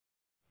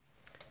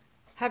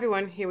Hi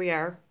everyone, here we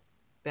are,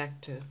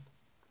 back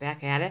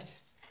at it,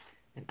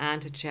 and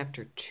on to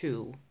chapter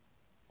 2,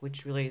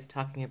 which really is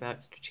talking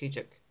about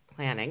strategic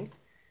planning,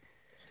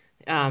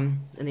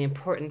 and the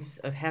importance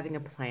of having a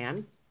plan.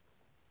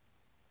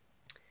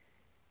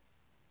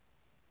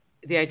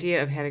 The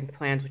idea of having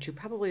plans, which you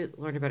probably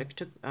learned about if you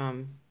took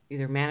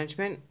either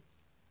management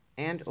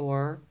and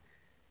or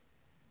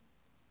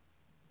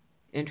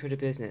intro to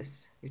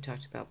business. You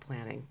talked about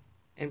planning,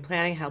 and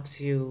planning helps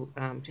you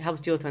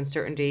helps deal with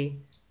uncertainty,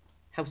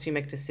 helps you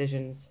make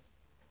decisions,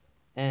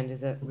 and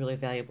is a really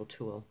valuable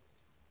tool.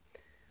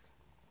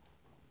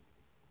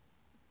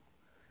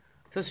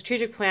 So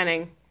strategic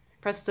planning,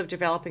 process of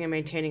developing and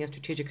maintaining a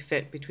strategic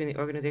fit between the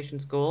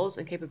organization's goals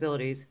and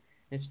capabilities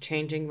and its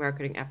changing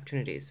marketing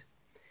opportunities.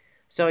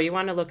 So you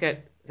want to look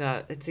at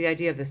it's the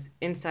idea of this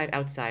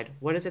inside-outside.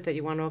 What is it that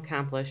you want to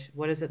accomplish?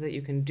 What is it that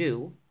you can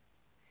do?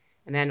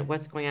 And then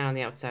what's going on in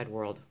the outside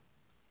world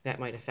that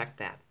might affect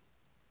that,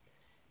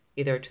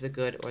 either to the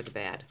good or the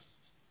bad.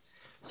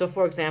 So,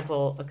 for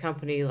example, a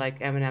company like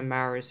M&M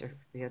Mars, or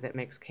that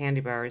makes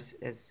candy bars,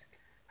 is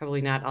probably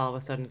not all of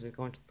a sudden going to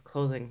go into the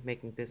clothing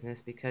making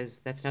business because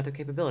that's not their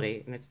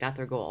capability and it's not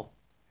their goal.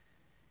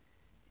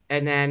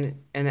 And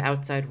then in the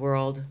outside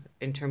world,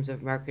 in terms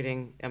of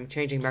marketing,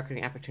 changing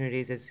marketing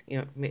opportunities, is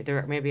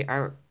there maybe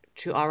are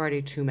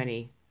already too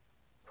many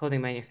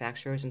clothing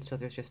manufacturers, and so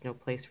there's just no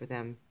place for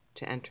them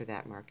to enter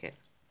that market.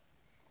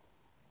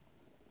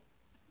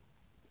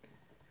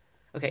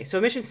 Okay, so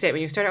a mission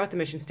statement. You start out with the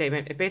mission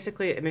statement.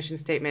 Basically, a mission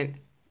statement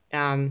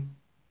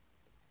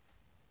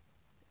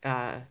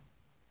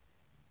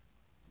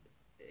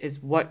is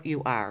what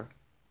you are.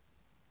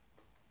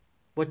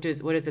 What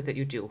is it that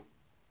you do?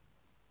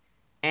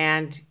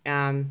 And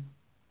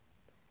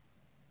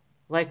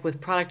like with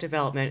product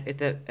development,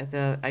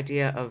 the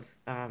idea of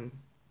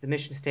the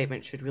mission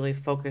statement should really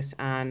focus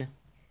on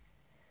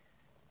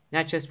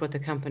not just what the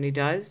company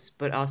does,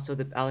 but also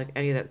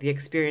any of the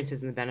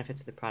experiences and the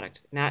benefits of the product.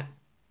 Not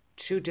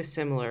too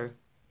dissimilar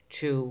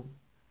to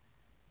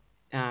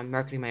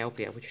marketing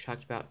myopia, which we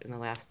talked about in the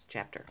last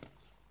chapter.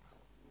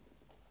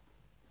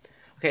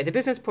 Okay, the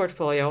business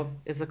portfolio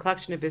is a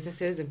collection of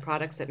businesses and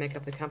products that make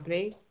up the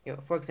company.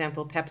 For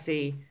example,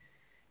 Pepsi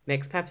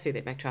makes Pepsi,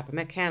 they make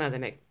Tropicana, they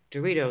make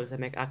Doritos, they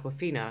make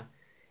Aquafina.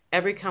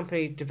 Every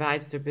company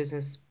divides their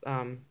business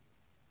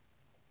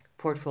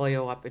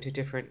portfolio up into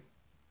different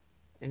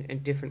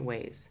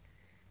ways.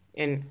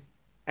 And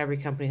every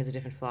company has a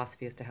different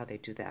philosophy as to how they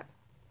do that.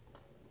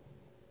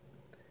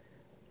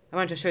 I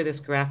wanted to show you this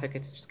graphic.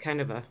 It's just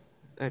kind of a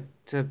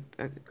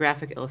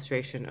graphic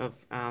illustration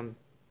of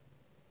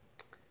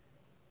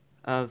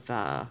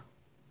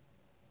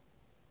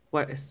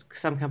what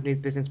some companies'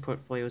 business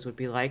portfolios would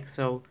be like.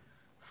 So,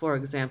 for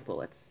example,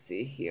 let's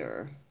see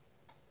here.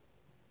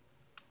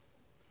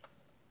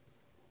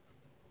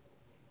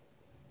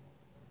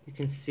 You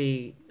can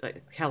see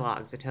like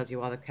Kellogg's. It tells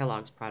you all the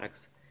Kellogg's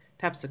products.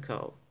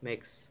 PepsiCo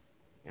makes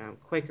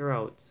Quaker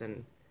Oats,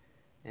 and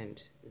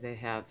they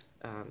have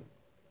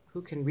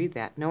who can read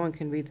that? No one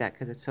can read that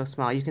because it's so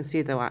small. You can see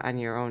it though on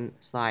your own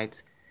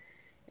slides.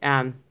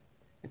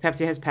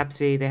 Pepsi has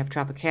Pepsi. They have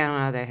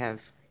Tropicana. They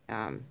have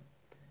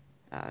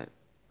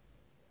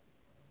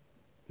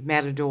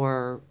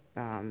Matador,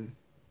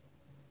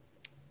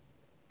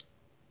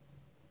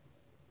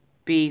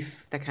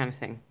 beef, that kind of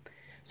thing.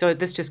 So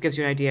this just gives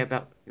you an idea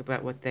about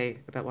what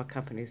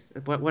companies,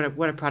 what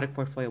a product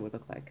portfolio would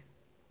look like.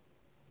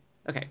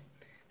 Okay,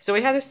 so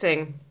we have this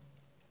thing,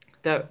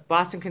 the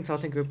Boston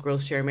Consulting Group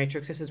Growth Share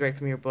Matrix. This is right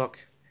from your book.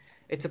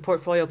 It's a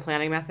portfolio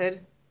planning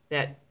method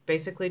that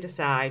basically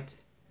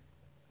decides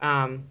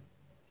how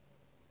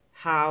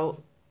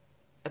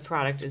a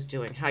product is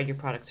doing, how your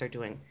products are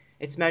doing.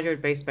 It's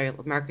measured based by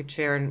market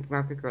share and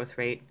market growth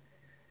rate.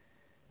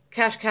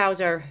 Cash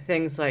cows are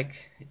things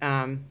like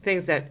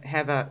things that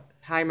have a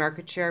high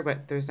market share,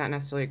 but there's not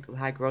necessarily a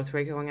high growth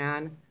rate going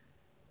on.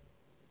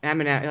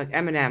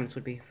 M&M's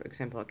would be, for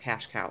example, a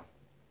cash cow.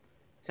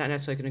 It's not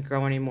necessarily going to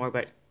grow anymore,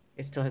 but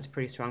it still has a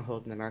pretty strong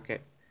hold in the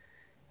market.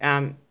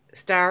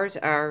 Stars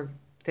are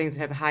things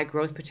that have a high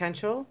growth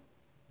potential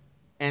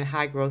and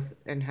high growth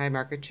and high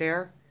market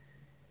share.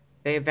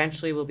 They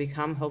eventually will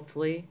become,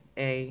 hopefully,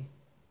 a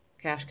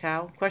cash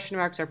cow. Question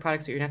marks are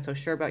products that you're not so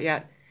sure about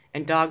yet,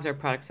 and dogs are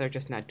products that are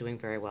just not doing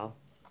very well.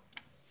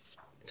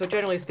 So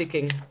generally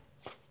speaking,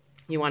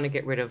 you want to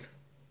get rid of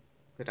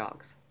the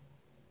dogs.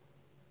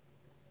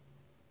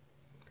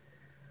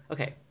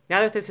 Okay,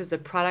 now that this is the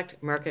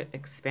product market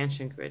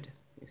expansion grid,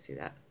 you see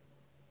that?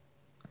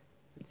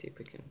 Let's see if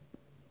we can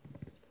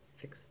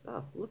fix,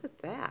 oh, look at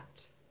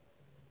that.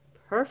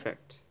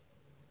 Perfect.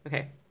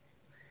 Okay.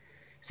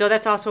 So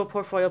that's also a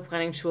portfolio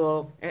planning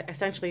tool.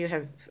 Essentially, you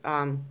have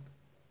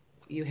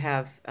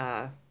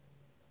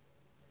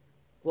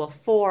well,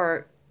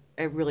 4,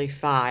 really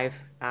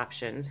 5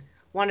 options.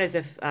 One is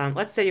if,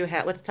 let's say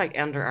let's take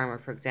Under Armour,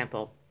 for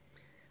example.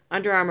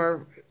 Under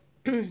Armour,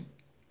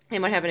 they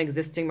might have an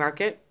existing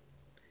market,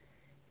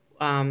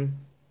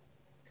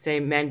 say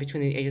men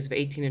between the ages of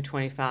 18 and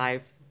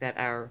 25 that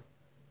are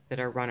that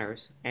are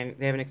runners, and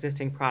they have an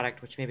existing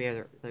product, which maybe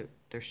are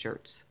their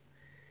shirts,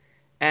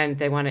 and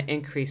they want to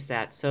increase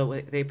that. So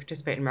they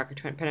participate in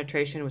market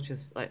penetration, which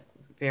is like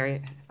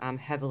very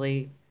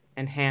heavily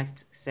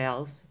enhanced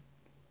sales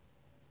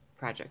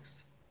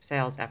projects,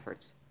 sales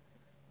efforts,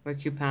 more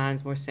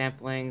coupons, more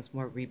samplings,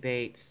 more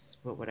rebates,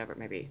 whatever it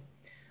may be.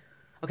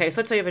 Okay,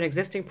 so let's say you have an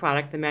existing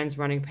product, the men's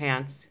running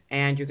pants,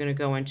 and you're going to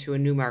go into a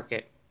new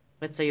market.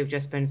 Let's say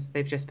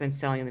they've just been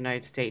selling in the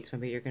United States.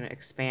 Maybe you're going to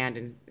expand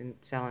and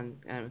sell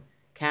in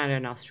Canada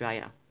and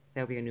Australia.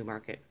 That would be a new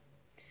market.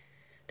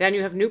 Then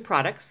you have new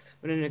products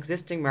in an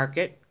existing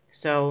market.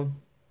 So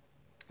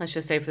let's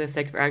just say, for the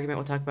sake of argument,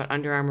 we'll talk about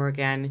Under Armour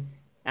again.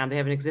 They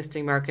have an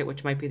existing market,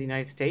 which might be the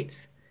United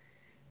States,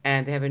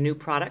 and they have a new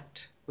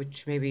product,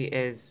 which maybe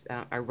is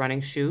are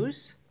running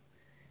shoes,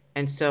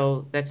 and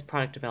so that's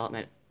product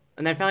development.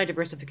 And then finally,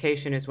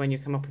 diversification is when you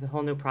come up with a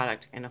whole new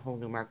product and a whole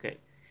new market.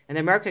 And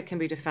the market can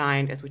be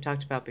defined, as we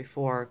talked about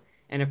before,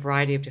 in a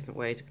variety of different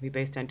ways. It can be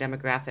based on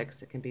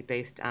demographics. It can be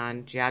based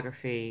on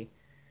geography,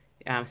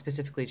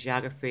 specifically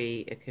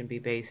geography. It can be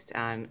based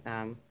on,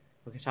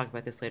 we're going to talk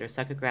about this later,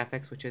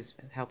 psychographics, which is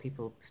how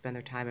people spend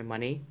their time and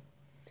money.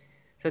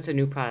 So it's a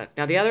new product.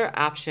 Now, the other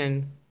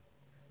option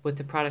with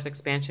the product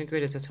expansion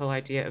grid is this whole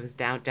idea of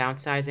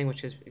downsizing,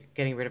 which is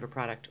getting rid of a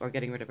product or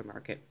getting rid of a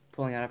market,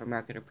 pulling out of a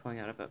market or pulling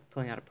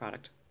out a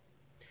product.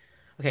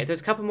 Okay,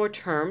 there's a couple more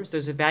terms.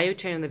 There's a value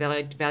chain and the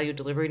value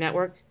delivery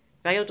network.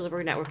 Value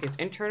delivery network is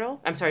internal.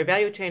 I'm sorry,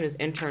 value chain is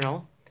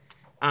internal.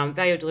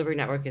 Value delivery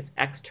network is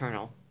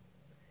external.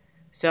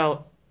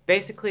 So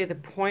basically, the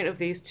point of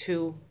these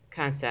two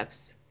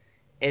concepts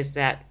is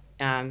that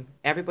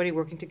everybody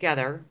working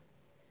together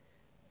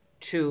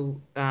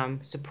to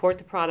support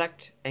the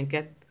product and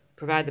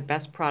provide the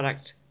best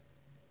product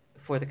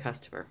for the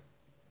customer.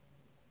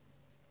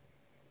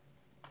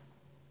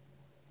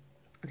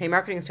 Okay,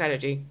 marketing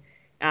strategy.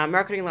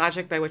 Marketing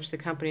logic by which the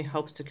company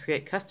hopes to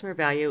create customer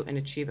value and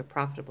achieve a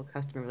profitable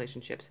customer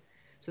relationships.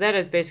 So that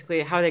is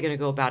basically how they're going to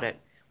go about it.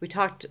 We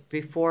talked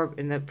before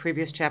in the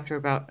previous chapter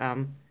about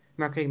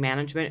marketing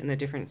management and the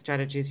different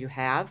strategies you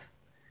have.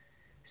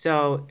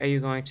 So are you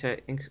going to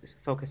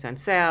focus on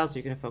sales? Are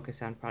you going to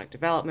focus on product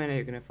development? Are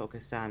you going to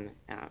focus on,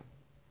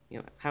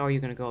 how are you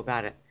going to go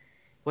about it?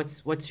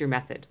 What's your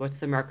method? What's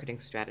the marketing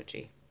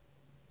strategy?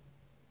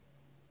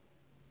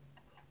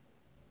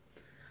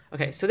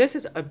 Okay, so this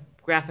is a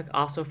graphic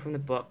also from the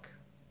book.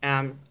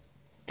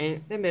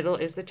 In the middle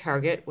is the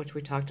target, which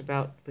we talked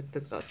about,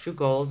 the true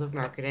goals of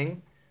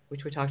marketing,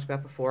 which we talked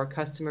about before,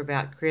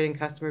 creating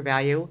customer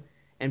value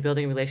and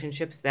building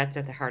relationships. That's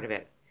at the heart of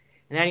it.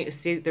 And then you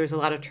see there's a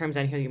lot of terms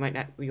on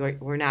here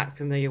we're not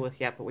familiar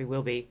with yet, but we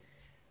will be.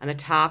 On the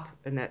top,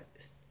 in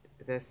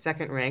the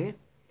second ring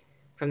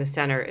from the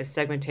center, is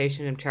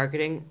segmentation and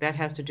targeting. That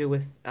has to do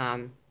with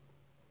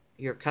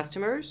your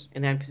customers,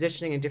 and then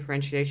positioning and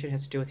differentiation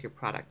has to do with your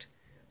product.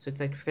 So it's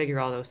like to figure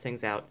all those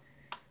things out.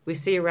 We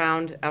see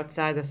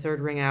outside the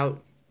third ring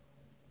out,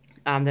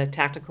 the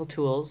tactical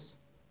tools,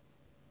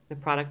 the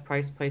product,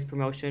 price, place,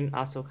 promotion,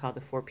 also called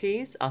the 4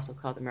 Ps, also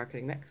called the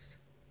marketing mix.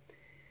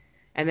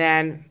 And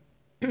then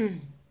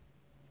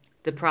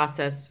the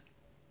process,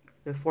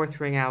 the fourth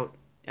ring out,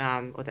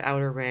 or the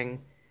outer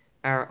ring,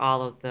 are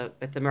all of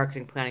the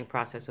marketing planning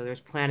process. So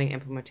there's planning,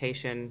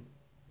 implementation,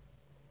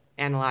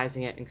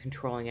 analyzing it and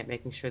controlling it,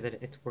 making sure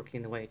that it's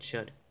working the way it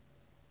should.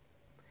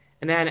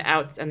 And then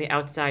on the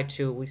outside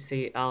too, we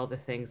see all the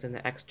things in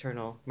the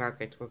external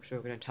market, which we're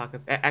going to talk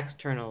about,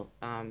 external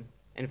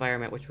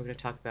environment, which we're going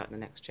to talk about in the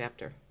next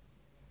chapter.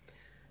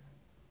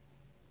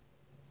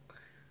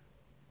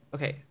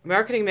 Okay,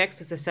 marketing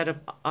mix is the set of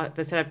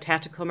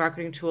tactical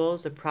marketing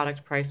tools, the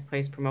product, price,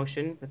 place,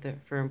 promotion that the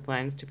firm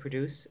blends to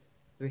produce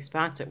the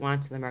response it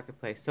wants in the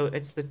marketplace. So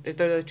they're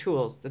the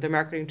tools, they're the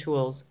marketing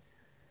tools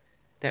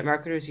that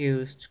marketers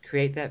use to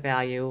create that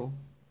value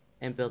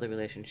and build the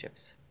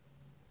relationships.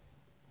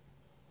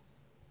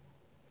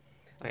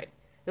 All right,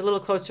 a little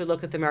closer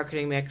look at the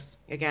marketing mix.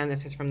 Again,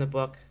 this is from the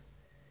book.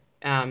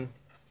 That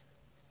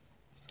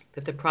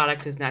the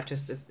product is not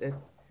just this.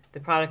 The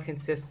product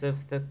consists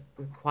of the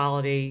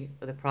quality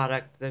of the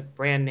product, the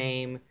brand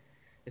name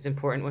is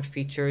important, what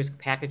features,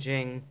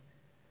 packaging,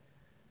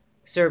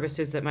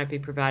 services that might be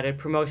provided.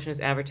 Promotion is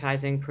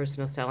advertising,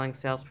 personal selling,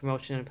 sales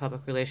promotion, and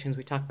public relations.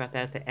 We talk about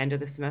that at the end of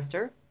the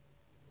semester.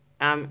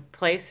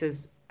 Place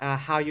is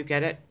how you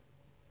get it,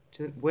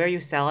 where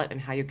you sell it,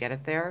 and how you get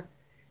it there.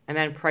 And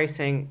then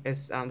pricing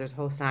is, there's a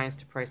whole science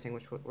to pricing,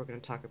 which we're going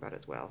to talk about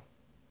as well.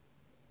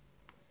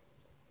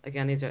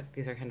 Again, these are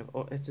kind of,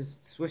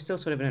 we're still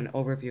sort of in an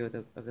overview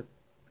of the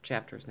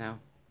chapters now.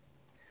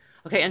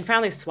 Okay, and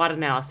finally, SWOT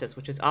analysis,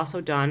 which is also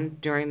done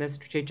during the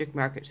strategic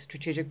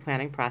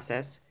planning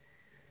process.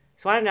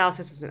 SWOT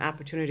analysis is an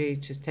opportunity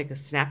to take a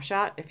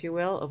snapshot, if you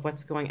will, of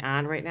what's going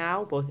on right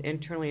now, both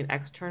internally and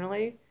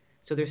externally.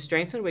 So there's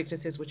strengths and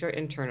weaknesses, which are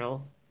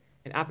internal,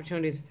 and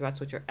opportunities and threats,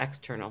 which are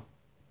external.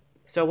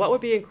 So what would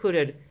be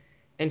included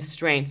in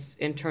strengths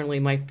internally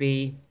might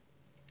be,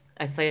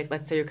 let's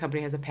say your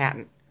company has a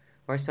patent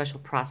or a special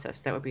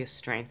process. That would be a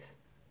strength.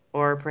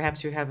 Or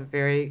perhaps you have a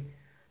very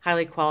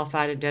highly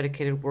qualified and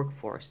dedicated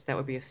workforce. That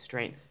would be a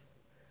strength.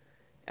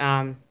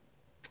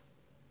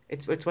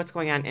 It's what's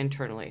going on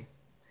internally.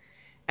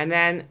 And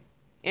then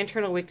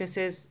internal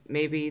weaknesses,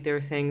 maybe there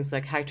are things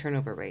like high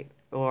turnover rate,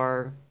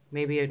 or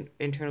maybe an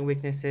internal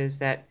weakness is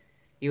that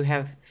you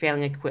have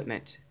failing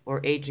equipment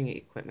or aging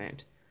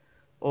equipment,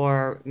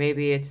 or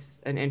maybe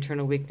it's an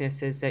internal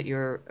weakness is that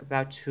you're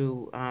about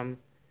to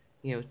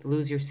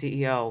lose your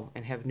CEO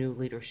and have new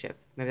leadership.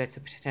 Maybe that's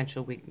a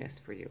potential weakness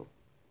for you.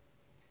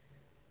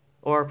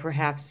 Or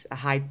perhaps a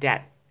high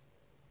debt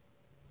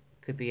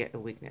could be a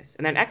weakness.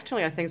 And then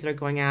externally are things that are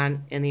going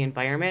on in the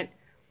environment.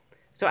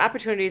 So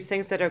opportunities,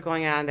 things that are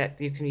going on that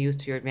you can use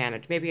to your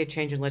advantage. Maybe a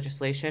change in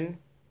legislation.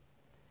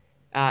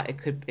 It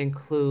could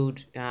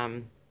include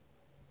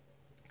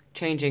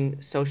changing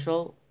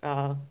social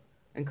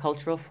and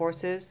cultural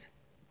forces,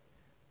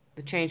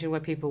 the change in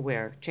what people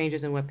wear,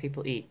 changes in what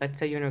people eat. Let's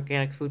say you're an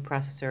organic food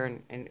processor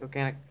and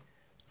organic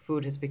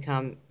food has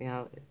become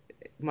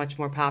much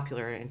more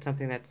popular and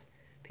something that's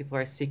people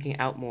are seeking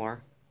out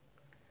more.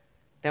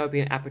 That would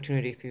be an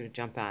opportunity for you to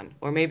jump on.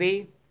 Or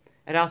maybe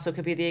it also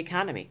could be the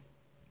economy.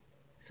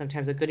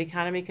 Sometimes a good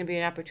economy can be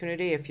an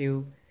opportunity if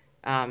you're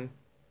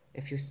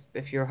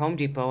Home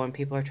Depot and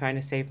people are trying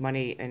to save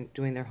money and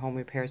doing their home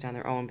repairs on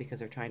their own because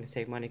they're trying to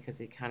save money because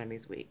the economy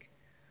is weak.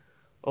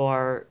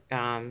 Or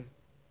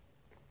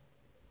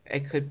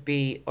it could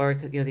be, or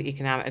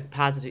the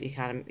positive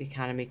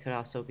economy could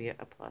also be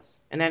a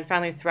plus. And then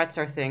finally, threats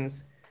are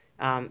things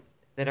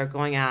that are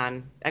going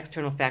on,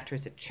 external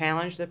factors that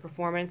challenge the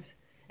performance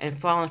and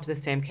fall into the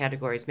same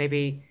categories.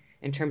 Maybe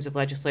in terms of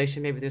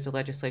legislation, maybe there's a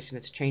legislation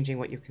that's changing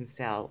what you can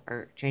sell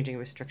or changing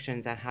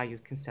restrictions on how you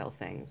can sell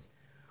things.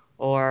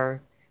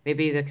 Or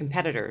maybe the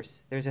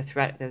competitors, there's a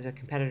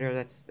competitor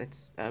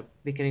that's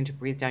beginning to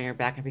breathe down your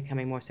back and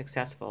becoming more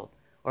successful,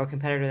 or a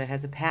competitor that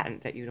has a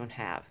patent that you don't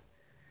have.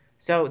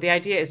 So the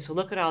idea is to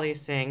look at all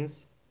these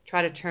things,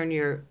 try to turn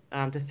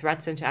the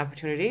threats into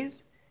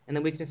opportunities and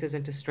the weaknesses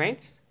into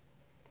strengths,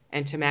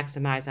 and to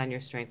maximize on your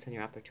strengths and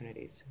your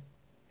opportunities.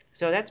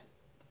 So that's a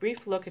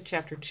brief look at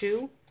Chapter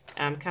 2,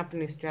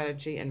 Company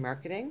Strategy and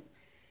Marketing.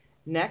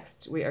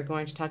 Next, we are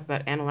going to talk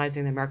about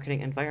analyzing the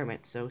marketing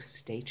environment, so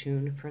stay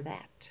tuned for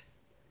that.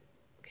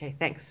 Okay,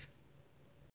 thanks.